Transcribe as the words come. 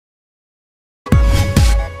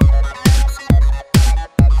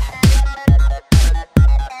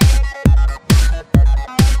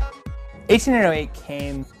1808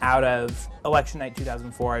 came out of election night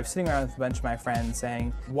 2004. I was sitting around with a bunch of my friends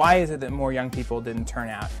saying, why is it that more young people didn't turn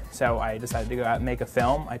out? So I decided to go out and make a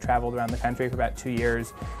film. I traveled around the country for about 2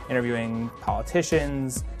 years, interviewing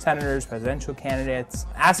politicians, senators, presidential candidates,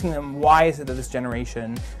 asking them, why is it that this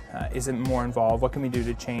generation isn't more involved? What can we do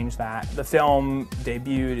to change that? The film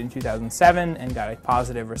debuted in 2007 and got a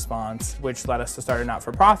positive response, which led us to start a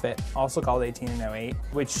not-for-profit, also called 1808,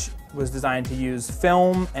 which was designed to use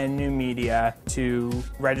film and new media to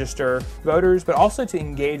register voters, but also to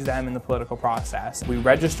engage them in the political process. We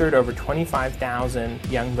registered over 25,000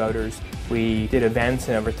 young voters. We did events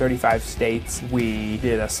in over 35 states. We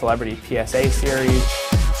did a celebrity PSA series.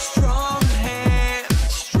 Strong hand,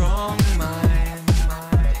 strong mind.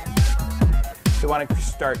 We want to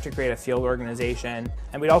start to create a field organization,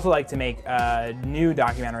 and we'd also like to make a new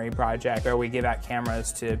documentary project where we give out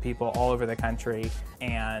cameras to people all over the country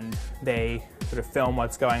and they sort of film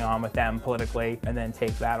what's going on with them politically and then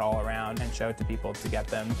take that all around and show it to people to get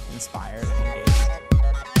them inspired and engaged.